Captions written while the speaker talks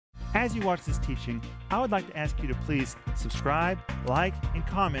As you watch this teaching, I would like to ask you to please subscribe, like, and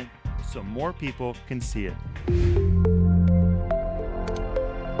comment so more people can see it.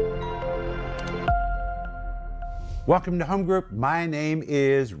 Welcome to Home Group. My name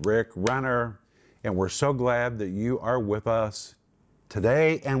is Rick Renner, and we're so glad that you are with us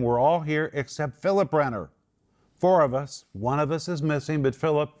today. And we're all here except Philip Renner. 4 of us. 1 of us is missing, but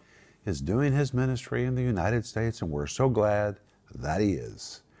Philip is doing his ministry in the United States, and we're so glad that he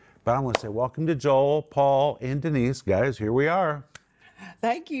is. But I want to say welcome to Joel, Paul, and Denise. Guys, here we are.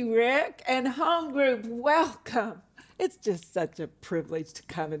 Thank you, Rick. And Home Group, welcome. It's just such a privilege to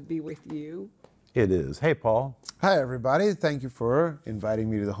come and be with you. It is. Hey, Paul. Hi, everybody. Thank you for inviting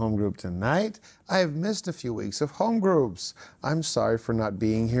me to the home group tonight. I have missed a few weeks of home groups. I'm sorry for not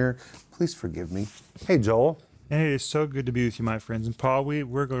being here. Please forgive me. Hey, Joel. And it is so good to be with you, my friends. And Paul, we're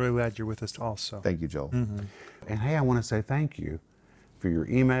really glad you're with us also. Thank you, Joel. And hey, I want to say thank you for your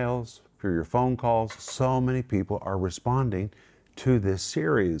emails, for your phone calls. So many people are responding to this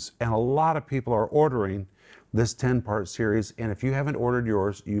series, and a lot of people are ordering this 10-part series. And if you haven't ordered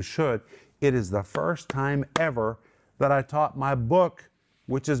yours, you should. It is the first time ever that I taught my book,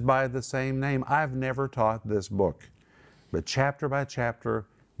 which is by the same name. I've never taught this book. But chapter by chapter,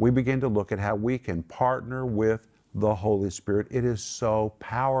 we begin to look at how we can partner with the Holy Spirit. It is so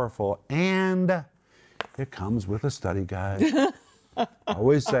powerful, and it comes with a study guide. I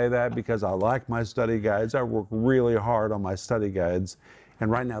always say that because I like my study guides. I work really hard on my study guides,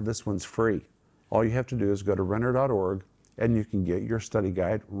 and right now this one's free. All you have to do is go to renner.org, and you can get your study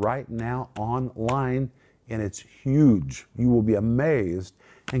guide right now online, and it's huge. You will be amazed.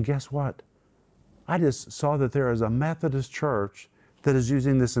 And guess what? I just saw that there is a Methodist church that is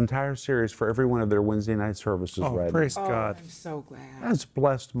using this entire series for every one of their Wednesday night services right now. Praise God. I'm so glad. That's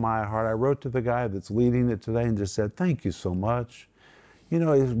blessed my heart. I wrote to the guy that's leading it today and just said, thank you so much. You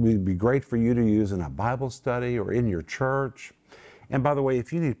know, it would be great for you to use in a Bible study or in your church. And by the way,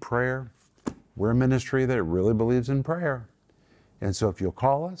 if you need prayer, we're a ministry that really believes in prayer. And so if you'll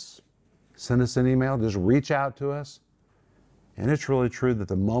call us, send us an email, just reach out to us. And it's really true that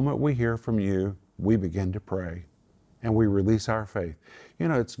the moment we hear from you, we begin to pray and we release our faith. You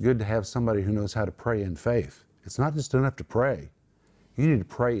know, it's good to have somebody who knows how to pray in faith. It's not just enough to pray. You need to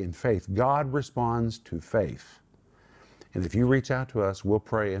pray in faith. God responds to faith. And if you reach out to us, we'll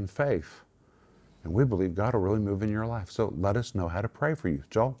pray in faith. And we believe God will really move in your life. So let us know how to pray for you.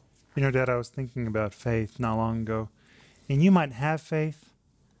 Joel? You know, Dad, I was thinking about faith not long ago. And you might have faith.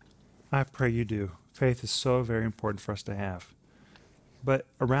 I pray you do. Faith is so very important for us to have. But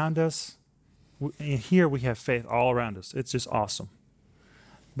around us, here we have faith all around us. It's just awesome.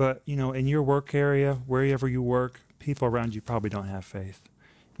 But, you know, in your work area, wherever you work, people around you probably don't have faith.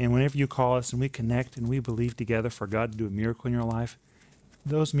 And whenever you call us and we connect and we believe together for God to do a miracle in your life,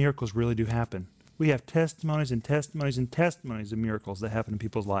 those miracles really do happen. We have testimonies and testimonies and testimonies of miracles that happen in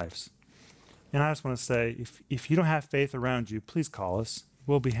people's lives. And I just want to say, if you don't have faith around you, please call us.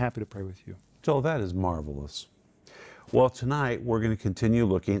 We'll be happy to pray with you. Joel, that is marvelous. Well, tonight we're going to continue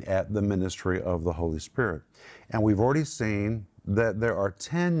looking at the ministry of the Holy Spirit. And we've already seen that there are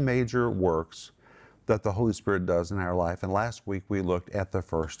 10 major works that the Holy Spirit does in our life. And last week we looked at the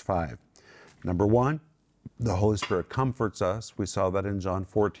first 5. Number 1, the Holy Spirit comforts us. We saw that in John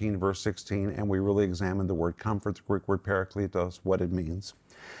 14, verse 16, and we really examined the word comfort, the Greek word parakletos, what it means.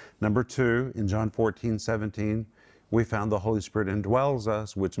 Number 2, in John 14, 17, we found the Holy Spirit indwells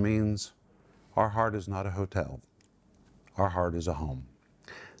us, which means our heart is not a hotel. Our heart is a home.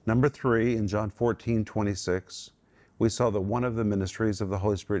 Number 3, in John 14, 26, we saw that one of the ministries of the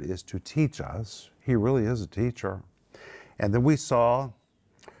Holy Spirit is to teach us. He really is a teacher. And then we saw,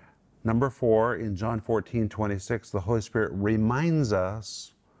 number 4, in John 14, 26, the Holy Spirit reminds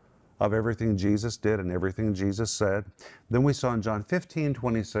us of everything Jesus did and everything Jesus said. Then we saw in John 15,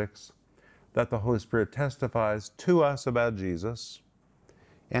 26, that the Holy Spirit testifies to us about Jesus,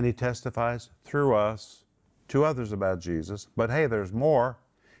 and He testifies through us to others about Jesus. But hey, there's more.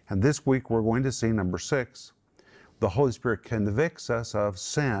 And this week we're going to see number 6, the Holy Spirit convicts us of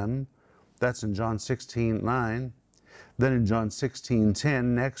sin. That's in John 16, 9. Then in John 16,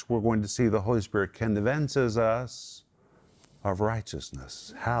 10, next we're going to see the Holy Spirit convinces us of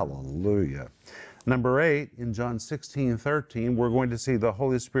righteousness. Hallelujah. Number 8, in John 16, 13, we're going to see the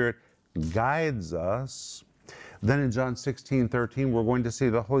Holy Spirit guides us. Then in John 16, 13, we're going to see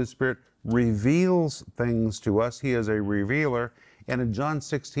the Holy Spirit reveals things to us. He is a revealer. And in John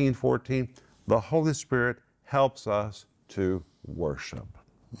 16, 14, the Holy Spirit helps us to worship.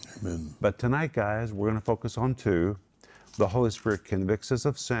 Amen. But tonight, guys, we're going to focus on 2. The Holy Spirit convicts us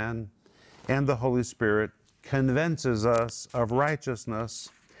of sin, and the Holy Spirit convinces us of righteousness.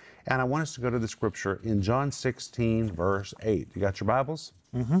 And I want us to go to the scripture in John 16, verse 8. You got your Bibles?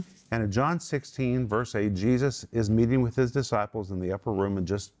 Mm-hmm. And in John 16, verse 8, Jesus is meeting with his disciples in the upper room, and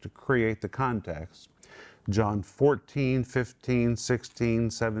just to create the context, John 14, 15,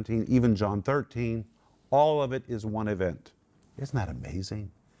 16, 17, even John 13, all of it is one event. Isn't that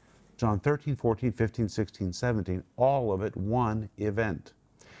amazing? John 13, 14, 15, 16, 17, all of it one event.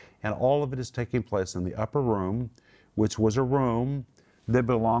 And all of it is taking place in the upper room, which was a room that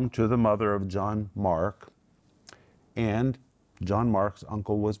belonged to the mother of John Mark. And John Mark's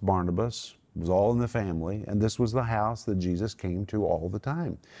uncle was Barnabas. It was all in the family. And this was the house that Jesus came to all the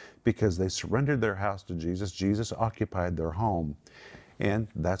time because they surrendered their house to Jesus. Jesus occupied their home. And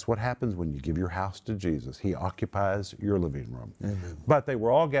that's what happens when you give your house to Jesus. He occupies your living room. Amen. But they were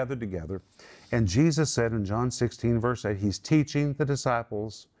all gathered together. And Jesus said in John 16, verse 8, he's teaching the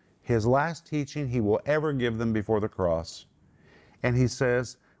disciples his last teaching he will ever give them before the cross. And he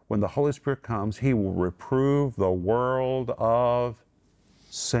says, when the Holy Spirit comes, he will reprove the world of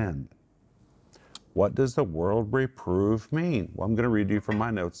sin. What does the world reprove mean? Well, I'm going to read you from my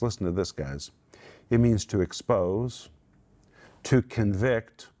notes. Listen to this, guys. It means to expose, to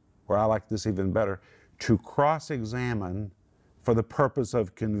convict, or I like this even better, to cross-examine for the purpose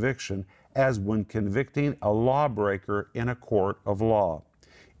of conviction, as when convicting a lawbreaker in a court of law.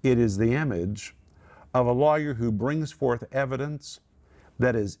 It is the image of a lawyer who brings forth evidence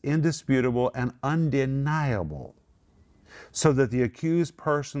that is indisputable and undeniable, so that the accused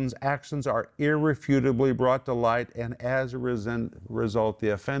person's actions are irrefutably brought to light, and as a result, the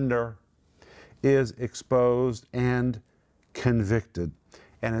offender is exposed and convicted.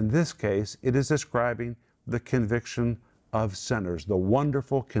 And in this case, it is describing the conviction of sinners, the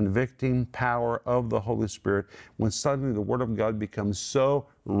wonderful convicting power of the Holy Spirit, when suddenly the Word of God becomes so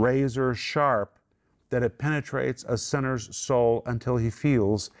razor sharp that it penetrates a sinner's soul until he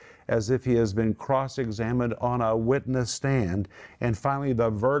feels as if he has been cross-examined on a witness stand, and finally the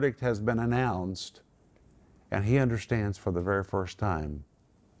verdict has been announced, and he understands for the very first time,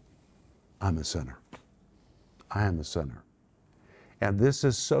 I'm a sinner. I am a sinner. And this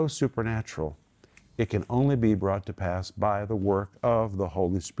is so supernatural. It can only be brought to pass by the work of the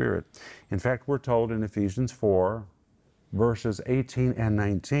Holy Spirit. In fact, we're told in Ephesians 4, verses 18 and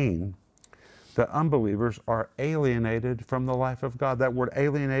 19, that unbelievers are alienated from the life of God. That word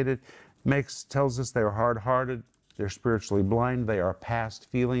alienated tells us they're hard-hearted, they're spiritually blind, they are past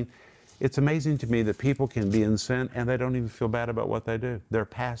feeling. It's amazing to me that people can be in sin and they don't even feel bad about what they do. They're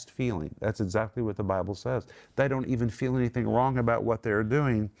past feeling. That's exactly what the Bible says. They don't even feel anything wrong about what they're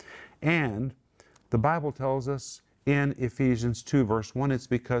doing. And the Bible tells us in Ephesians 2, verse 1, it's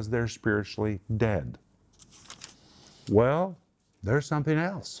because they're spiritually dead. Well, there's something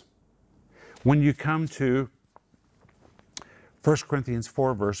else. When you come to 1 Corinthians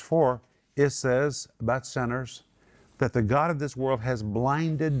 4, verse 4, it says about sinners that the God of this world has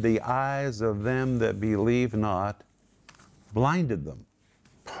blinded the eyes of them that believe not, blinded them.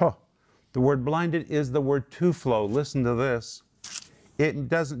 Huh. The word blinded is the word tuflo. Listen to this. It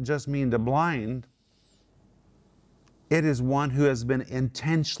doesn't just mean to blind. It is one who has been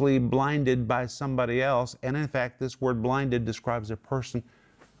intentionally blinded by somebody else. And in fact, this word blinded describes a person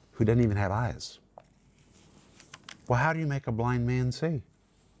who doesn't even have eyes. Well, how do you make a blind man see?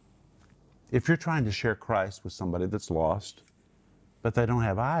 If you're trying to share Christ with somebody that's lost, but they don't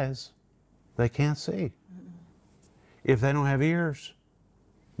have eyes, they can't see. If they don't have ears,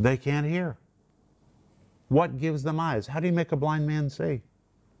 they can't hear. What gives them eyes? How do you make a blind man see?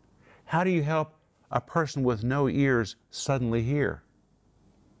 How do you help a person with no ears suddenly hear?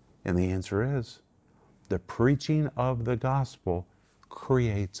 And the answer is, the preaching of the gospel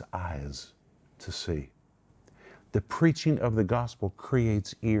creates eyes to see. The preaching of the gospel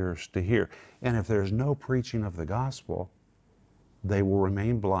creates ears to hear. And if there's no preaching of the gospel, they will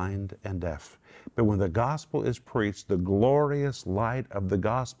remain blind and deaf. But when the gospel is preached, the glorious light of the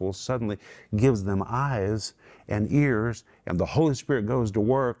gospel suddenly gives them eyes and ears, and the Holy Spirit goes to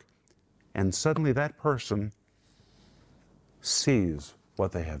work, and suddenly that person sees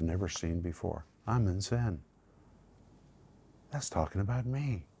what they have never seen before. I'm in sin. That's talking about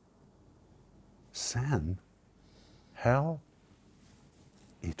me. Sin? Hell?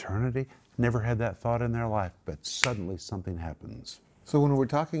 Eternity? Never had that thought in their life, but suddenly something happens. So when we're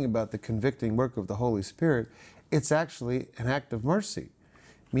talking about the convicting work of the Holy Spirit, it's actually an act of mercy,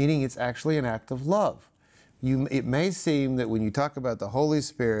 meaning it's actually an act of love. It may seem that when you talk about the Holy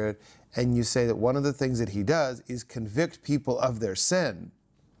Spirit and you say that one of the things that He does is convict people of their sin,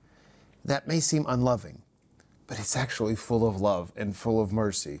 that may seem unloving. but it's actually full of love and full of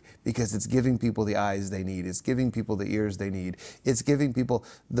mercy because it's giving people the eyes they need. It's giving people the ears they need. It's giving people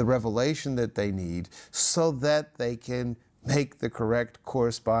the revelation that they need so that they can make the correct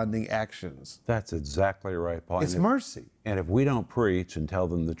corresponding actions. That's exactly right, Paul. It's mercy. And if we don't preach and tell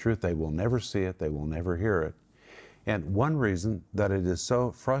them the truth, they will never see it, they will never hear it. And one reason that it is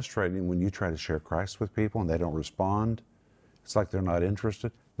so frustrating when you try to share Christ with people and they don't respond, it's like they're not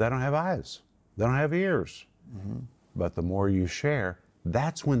interested. They don't have eyes. They don't have ears. But the more you share,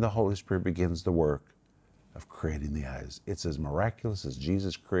 that's when the Holy Spirit begins the work of creating the eyes. It's as miraculous as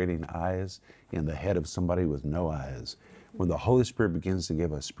Jesus creating eyes in the head of somebody with no eyes. When the Holy Spirit begins to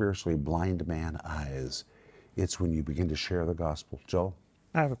give a spiritually blind man eyes, it's when you begin to share the gospel. Joel?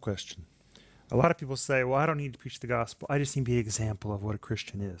 I have a question. A lot of people say, well, I don't need to preach the gospel. I just need to be an example of what a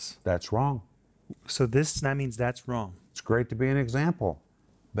Christian is. That's wrong. So that means that's wrong. It's great to be an example,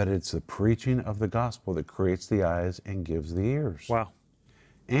 but it's the preaching of the gospel that creates the eyes and gives the ears. Wow.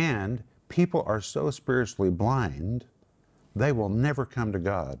 And people are so spiritually blind, they will never come to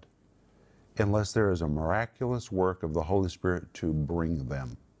God unless there is a miraculous work of the Holy Spirit to bring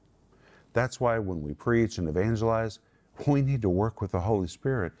them. That's why when we preach and evangelize, we need to work with the Holy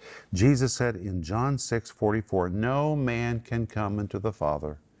Spirit. Jesus said in John 6:44, no man can come into the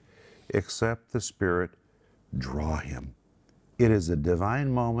Father except the Spirit draw him. It is a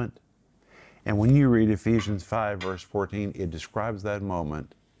divine moment. And when you read Ephesians 5, verse 14, it describes that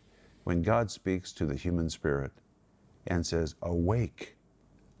moment when God speaks to the human spirit and says, awake,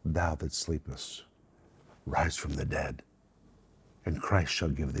 thou that sleepest, rise from the dead, and Christ shall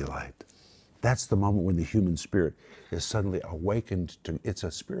give thee light. That's the moment when the human spirit is suddenly awakened to, it's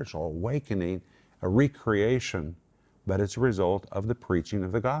a spiritual awakening, a recreation, but it's a result of the preaching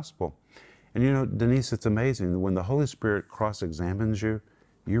of the gospel. And you know, Denise, it's amazing. When the Holy Spirit cross-examines you,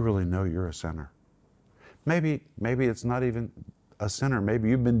 you really know you're a sinner. Maybe it's not even a sinner. Maybe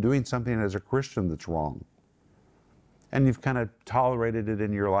you've been doing something as a Christian that's wrong. And you've kind of tolerated it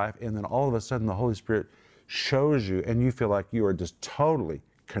in your life, and then all of a sudden the Holy Spirit shows you, and you feel like you are just totally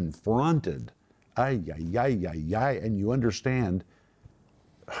confronted. And you understand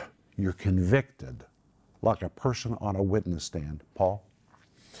you're convicted like a person on a witness stand. Paul?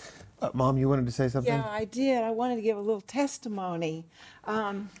 Mom, you wanted to say something? Yeah, I did. I wanted to give a little testimony.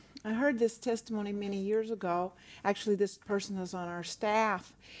 I heard this testimony many years ago. Actually, this person is on our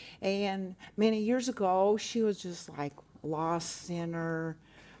staff. And many years ago, she was just like a lost sinner.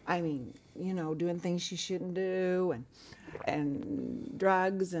 I mean, you know, doing things she shouldn't do, and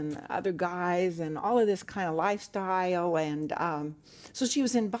drugs and other guys and all of this kind of lifestyle. And so she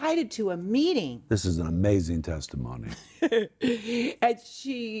was invited to a meeting. This is an amazing testimony. And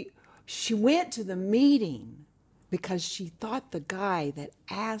she went to the meeting because she thought the guy that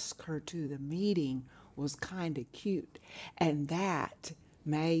asked her to the meeting was kind of cute, and that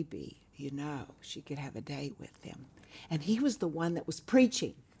maybe, you know, she could have a date with him. And he was the one that was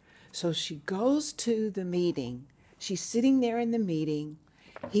preaching. So she goes to the meeting. She's sitting there in the meeting.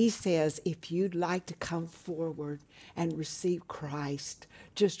 He says, if you'd like to come forward and receive Christ,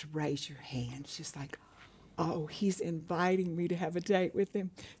 just raise your hand. She's like, oh, he's inviting me to have a date with him.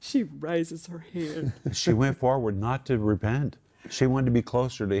 She raises her hand. She went forward not to repent. She wanted to be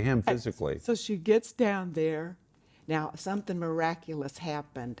closer to him physically. So she gets down there. Now, something miraculous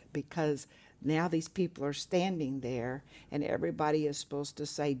happened because now these people are standing there and everybody is supposed to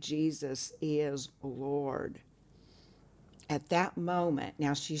say, Jesus is Lord. At that moment,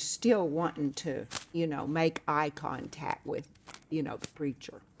 now she's still wanting to, you know, make eye contact with, you know, the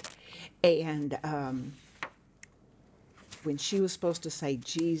preacher. And when she was supposed to say,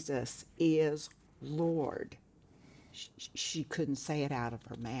 Jesus is Lord, she couldn't say it out of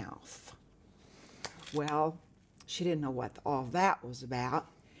her mouth. Well, she didn't know what all that was about.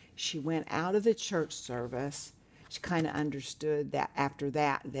 She went out of the church service. She kind of understood that after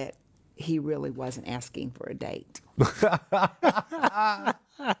that he really wasn't asking for a date.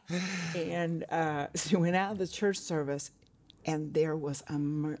 And she went out of the church service, and there was a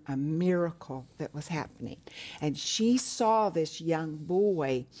miracle that was happening. And she saw this young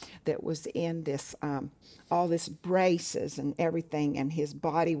boy that was in this, all this braces and everything, and his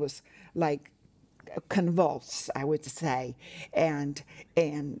body was like convulsed, I would say. And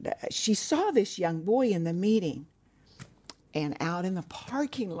she saw this young boy in the meeting. And out in the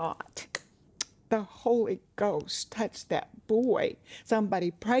parking lot, the Holy Ghost touched that boy.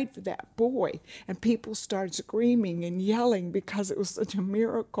 Somebody prayed for that boy, and people started screaming and yelling because it was such a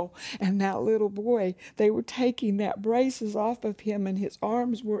miracle. And that little boy, they were taking that braces off of him, and his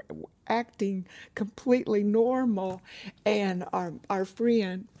arms were acting completely normal. And our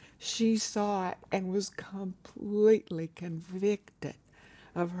friend, she saw it and was completely convicted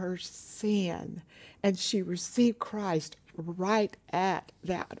of her sin, and she received Christ right at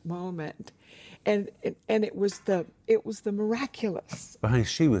that moment. And it was the miraculous. But honey,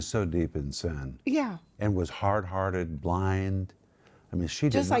 she was so deep in sin Yeah. and was hard-hearted, blind. I mean, she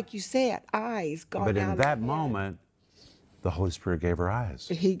did Just not. like you said, eyes gone But out in of that her head. moment, the Holy Spirit gave her eyes.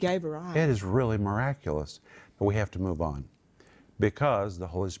 He gave her eyes. It is really miraculous. But we have to move on because the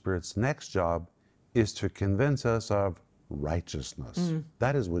Holy Spirit's next job is to convince us of righteousness.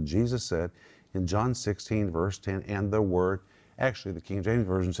 That is what Jesus said in John 16, verse 10, and the word, actually the King James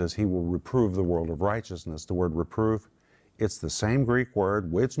Version says he will reprove the world of righteousness. The word reprove, it's the same Greek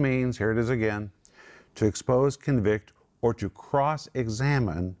word, which means, here it is again, to expose, convict, or to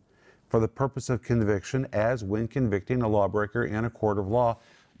cross-examine for the purpose of conviction, as when convicting a lawbreaker in a court of law.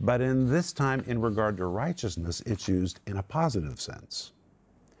 But in this time, in regard to righteousness, it's used in a positive sense.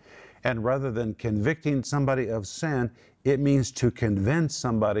 And rather than convicting somebody of sin, it means to convince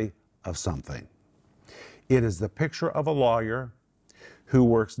somebody of something. It is the picture of a lawyer who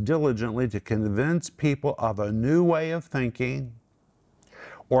works diligently to convince people of a new way of thinking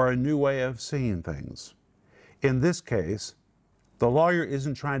or a new way of seeing things. In this case, the lawyer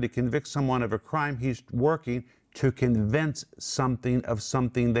isn't trying to convict someone of a crime. He's working to convince something of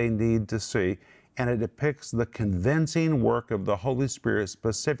something they need to see. And it depicts the convincing work of the Holy Spirit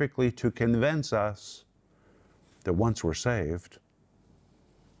specifically to convince us that once we're saved,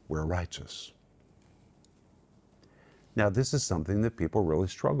 we're righteous. Now, this is something that people really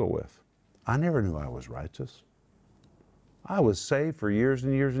struggle with. I never knew I was righteous. I was saved for years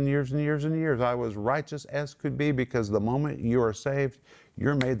and years and years and years and years. I was righteous as could be because the moment you are saved,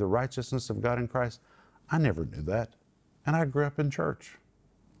 you're made the righteousness of God in Christ. I never knew that. And I grew up in church.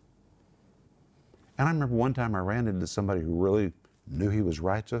 And I remember one time I ran into somebody who really knew he was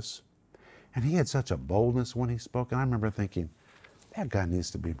righteous. And he had such a boldness when he spoke. And I remember thinking, that guy needs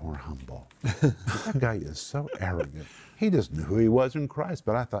to be more humble. That guy is so arrogant. He just knew who he was in Christ.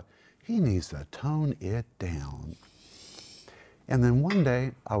 But I thought, he needs to tone it down. And then one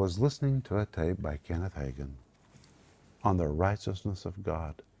day, I was listening to a tape by Kenneth Hagin on the righteousness of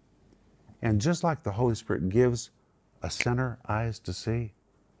God. And just like the Holy Spirit gives a sinner eyes to see,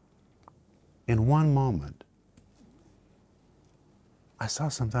 in one moment, I saw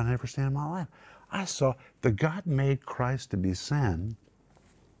something I never seen in my life. I saw that God made Christ to be sin,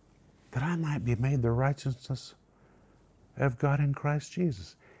 that I might be made the righteousness of God in Christ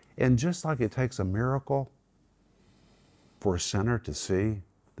Jesus. And just like it takes a miracle for a sinner to see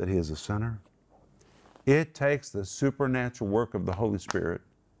that he is a sinner, it takes the supernatural work of the Holy Spirit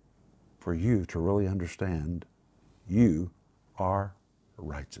for you to really understand you are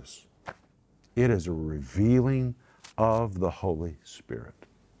righteous. It is a revealing of the Holy Spirit.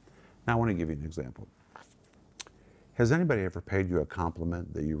 Now, I want to give you an example. Has anybody ever paid you a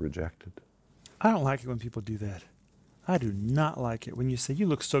compliment that you rejected? I don't like it when people do that. I do not like it when you say, you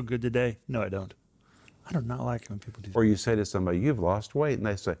look so good today. No, I don't. I do not like it when people do that. Or you say to somebody, you've lost weight, and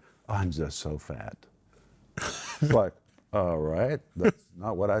they say, oh, I'm just so fat. It's like, all right, that's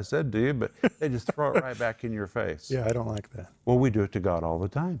not what I said to you, but they just throw it right back in your face. Yeah, I don't like that. Well, we do it to God all the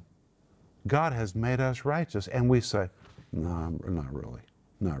time. God has made us righteous, and we say, no, not really,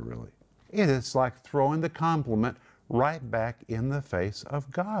 not really. It is like throwing the compliment right back in the face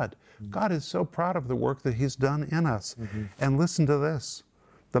of God. God is so proud of the work that He's done in us. And listen to this.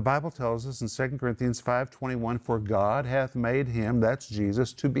 The Bible tells us in 2 Corinthians 5:21, for God hath made Him, that's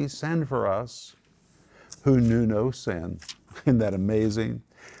Jesus, to be sin for us, who knew no sin. Isn't that amazing?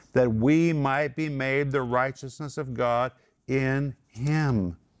 That we might be made the righteousness of God in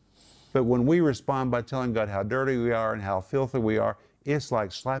Him. But when we respond by telling God how dirty we are and how filthy we are, it's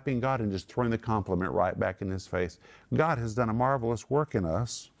like slapping God and just throwing the compliment right back in His face. God has done a marvelous work in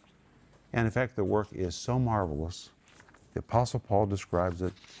us. And in fact, the work is so marvelous, the Apostle Paul describes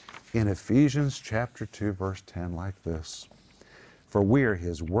it in Ephesians chapter 2, verse 10 like this. For we are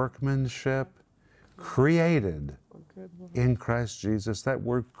His workmanship, created in Christ Jesus. That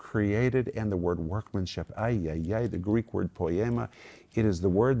word created and the word workmanship, the Greek word poema, it is the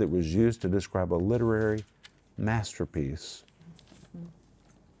word that was used to describe a literary masterpiece.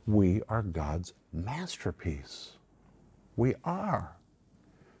 We are God's masterpiece. We are.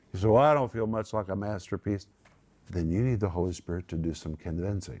 You say, well, I don't feel much like a masterpiece. Then you need the Holy Spirit to do some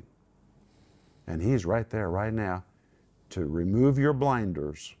convincing. And He's right there, right now, to remove your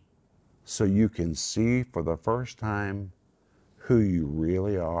blinders so you can see for the first time who you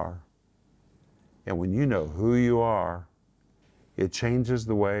really are. And when you know who you are, it changes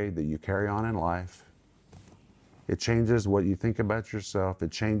the way that you carry on in life. It changes what you think about yourself.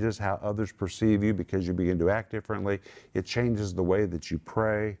 It changes how others perceive you because you begin to act differently. It changes the way that you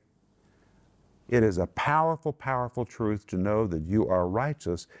pray. It is a powerful, powerful truth to know that you are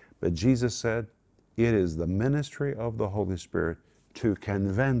righteous. But Jesus said, it is the ministry of the Holy Spirit to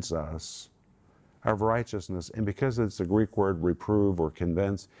convince us of righteousness. And because it's a Greek word, reprove or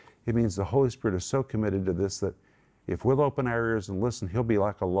convince, it means the Holy Spirit is so committed to this that if we'll open our ears and listen, he'll be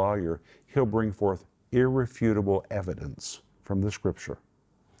like a lawyer. He'll bring forth irrefutable evidence from the Scripture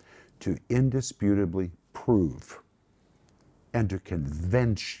to indisputably prove and to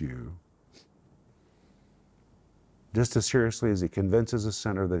convince you, just as seriously as he convinces a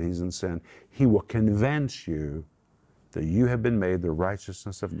sinner that he's in sin, he will convince you that you have been made the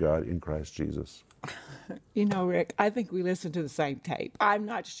righteousness of God in Christ Jesus. You know, Rick, I think we listened to the same tape. I'm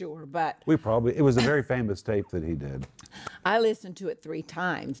not sure, but It was a very famous tape that he did. I listened to it 3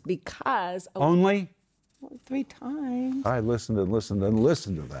 times because Only? 3 times. I listened and listened and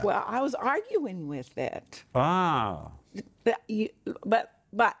listened to that. Well, I was arguing with it. Ah. But,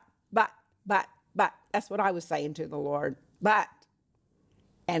 that's what I was saying to the Lord. But,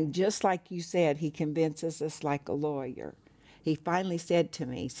 and just like you said, he convinces us like a lawyer. He finally said to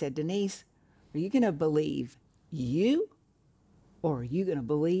me, he said, Denise, are you going to believe you or are you going to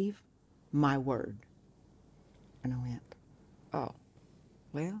believe my word? And I went, oh,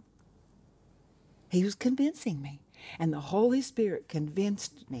 well, he was convincing me. And the Holy Spirit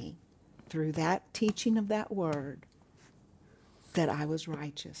convinced me through that teaching of that word that I was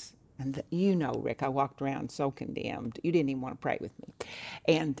righteous. And that, you know, Rick, I walked around so condemned. You didn't even want to pray with me.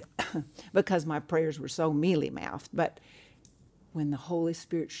 And because my prayers were so mealy-mouthed. But when the Holy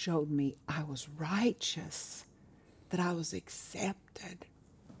Spirit showed me I was righteous, that I was accepted,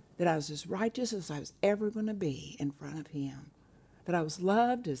 that I was as righteous as I was ever going to be in front of him, that I was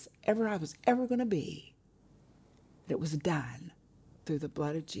loved as ever I was ever going to be, that it was done through the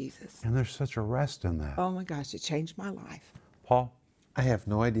blood of Jesus. And there's such a rest in that. Oh my gosh, it changed my life. Paul? I have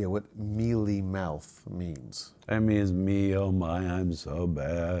no idea what mealy mouth means. That means me, oh my, I'm so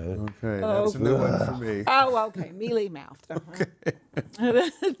bad. Okay, that's a new one for me. Oh, okay, mealy-mouthed. Uh-huh. Thank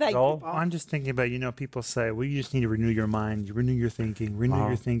you, Joel? Paul. I'm just thinking about, people say, well, you just need to renew your mind, you renew your thinking, renew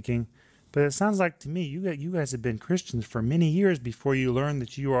your thinking. But it sounds like to me, you guys have been Christians for many years before you learned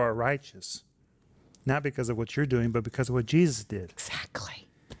that you are righteous. Not because of what you're doing, but because of what Jesus did. Exactly.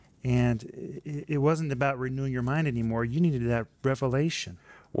 And it wasn't about renewing your mind anymore. You needed that revelation.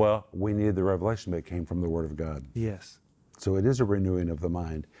 Well, we needed the revelation, but it came from the Word of God. Yes. So it is a renewing of the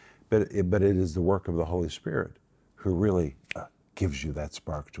mind, but it is the work of the Holy Spirit who really gives you that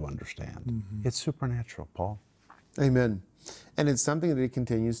spark to understand. Mm-hmm. It's supernatural, Paul. Amen. And it's something that he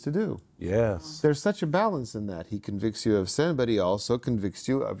continues to do. Yes. There's such a balance in that. He convicts you of sin, but he also convicts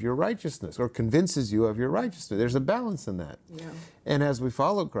you of your righteousness or convinces you of your righteousness. There's a balance in that. Yeah. And as we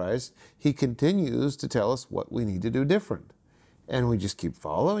follow Christ, he continues to tell us what we need to do different. And we just keep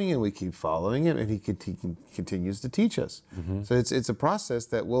following and we keep following him, and he continues to teach us. Mm-hmm. So it's a process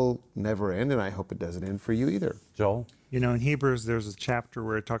that will never end, and I hope it doesn't end for you either. Joel? In Hebrews, there's a chapter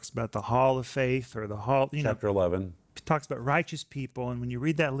where it talks about the hall of faith or the hall, Chapter 11. It talks about righteous people. And when you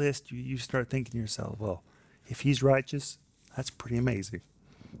read that list, you start thinking to yourself, well, if he's righteous, that's pretty amazing.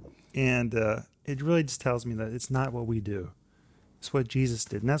 And it really just tells me that it's not what we do. It's what Jesus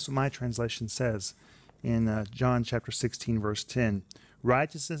did. And that's what my translation says in John chapter 16, verse 10.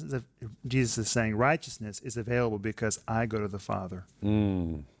 Jesus is saying, righteousness is available because I go to the Father.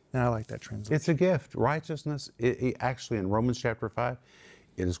 And I like that translation. It's a gift. Righteousness, actually in Romans chapter 5,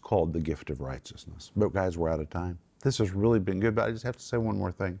 it is called the gift of righteousness. But guys, we're out of time. This has really been good, but I just have to say one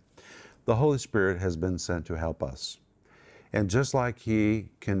more thing. The Holy Spirit has been sent to help us. And just like he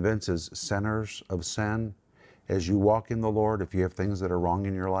convinces sinners of sin, as you walk in the Lord, if you have things that are wrong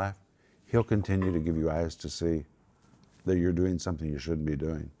in your life, he'll continue to give you eyes to see that you're doing something you shouldn't be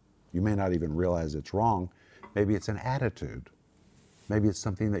doing. You may not even realize it's wrong. Maybe it's an attitude. Maybe it's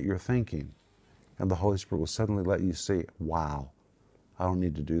something that you're thinking. And the Holy Spirit will suddenly let you see, wow, I don't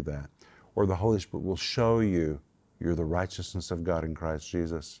need to do that. Or the Holy Spirit will show you you're the righteousness of God in Christ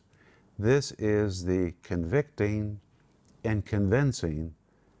Jesus. This is the convicting and convincing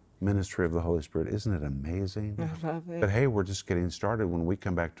ministry of the Holy Spirit. Isn't it amazing? I love it. But hey, we're just getting started. When we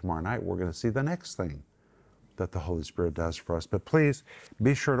come back tomorrow night, we're going to see the next thing that the Holy Spirit does for us. But please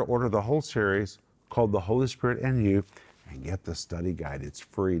be sure to order the whole series called The Holy Spirit and You and get the study guide. It's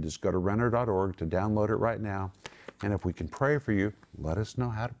free. Just go to renner.org to download it right now. And if we can pray for you, let us know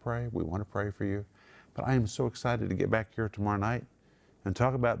how to pray. We want to pray for you. But I am so excited to get back here tomorrow night and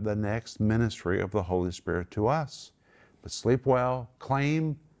talk about the next ministry of the Holy Spirit to us. But sleep well.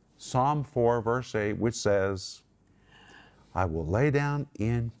 Claim Psalm 4, verse 8, which says, I will lay down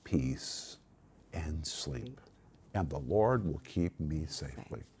in peace and sleep, and the Lord will keep me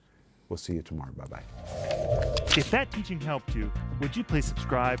safely. We'll see you tomorrow. Bye-bye. If that teaching helped you, would you please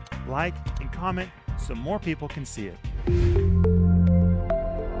subscribe, like, and comment so more people can see it?